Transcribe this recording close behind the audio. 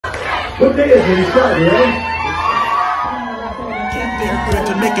What day is it? It's Friday, right? Quick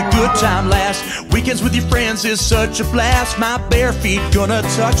to make a good time last. Weekends with your friends is such a blast. My bare feet gonna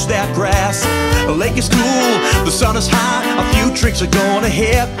touch that grass. The lake is cool, the sun is high. A few drinks are gonna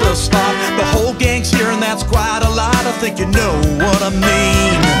hit the spot. The whole gang's here and that's quite a lot. I think you know what I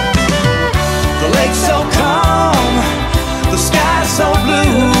mean. The lake's so calm, the sky's so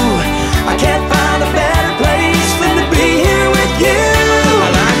blue. I can't find a better place than to be here with you. I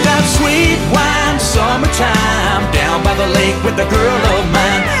like that sweet wine, summertime, down by the lake with a girl of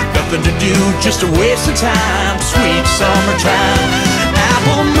mine. Nothing to do, just a waste of time. Sweet summertime.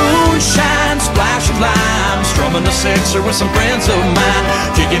 Apple moonshine, splash of lime. Strumming a sixer with some friends of mine.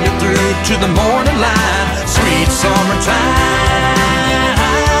 Kicking it through to the morning light. Sweet summertime.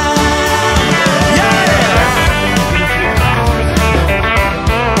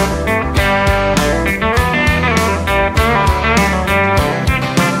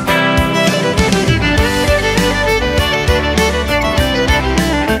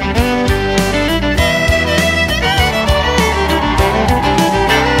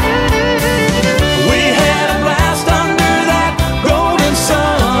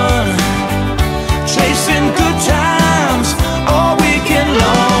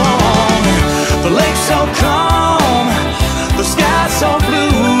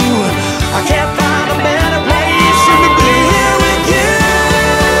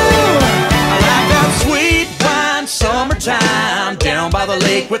 Down by the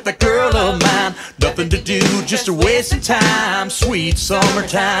lake with a girl of mine. Nothing to do, just a waste of time. Sweet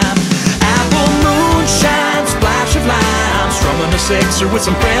summertime. Apple moonshine, splash of lime. Strumming a sixer with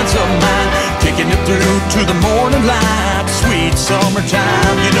some friends of mine. Kicking it through to the morning light. Sweet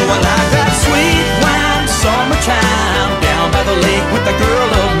summertime. You know I like that sweet wine. Summertime. Down by the lake with a girl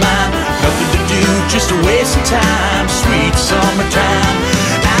of mine. Nothing to do, just a waste of time. Sweet summertime.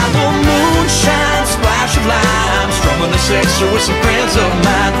 Apple moonshine, splash of lime. Strumming a sixer with some friends of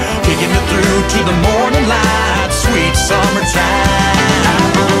mine. Kicking it through to the morning light. Sweet summertime.